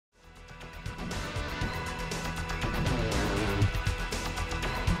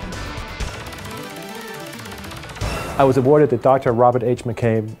I was awarded the Dr. Robert H.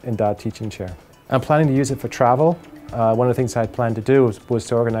 McCabe Endowed Teaching Chair. I'm planning to use it for travel. One of the things I had planned to do was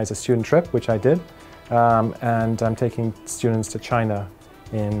to organize a student trip, which I did, and I'm taking students to China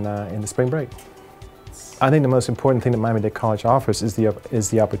in the spring break. I think the most important thing that Dade College offers is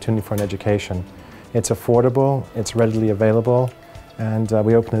the opportunity for an education. It's affordable, it's readily available, and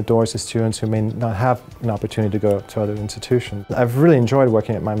we open the doors to students who may not have an opportunity to go to other institutions. I've really enjoyed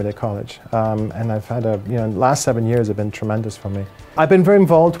working at Dade College, and I've had the last 7 years have been tremendous for me. I've been very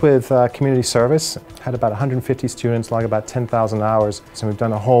involved with community service. Had about 150 students, log about 10,000 hours. So we've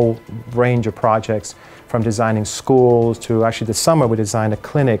done a whole range of projects, from designing schools to actually this summer we designed a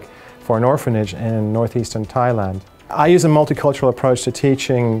clinic for an orphanage in northeastern Thailand. I use a multicultural approach to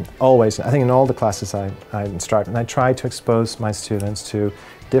teaching always. I think in all the classes I instruct, and I try to expose my students to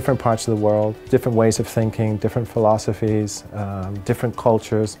different parts of the world, different ways of thinking, different philosophies, different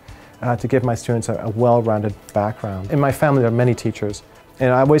cultures, to give my students a well-rounded background. In my family there are many teachers, and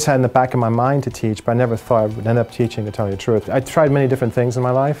I always had in the back of my mind to teach, but I never thought I would end up teaching, to tell you the truth. I tried many different things in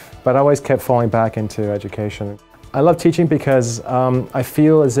my life, but I always kept falling back into education. I love teaching because I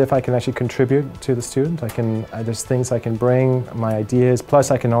feel as if I can actually contribute to the student. There's things I can bring, my ideas,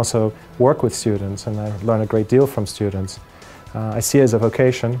 plus I can also work with students, and I learn a great deal from students. I see it as a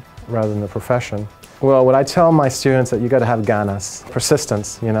vocation rather than a profession. Well, what I tell my students that you got to have ganas,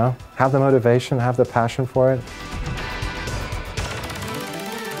 persistence, have the motivation, have the passion for it.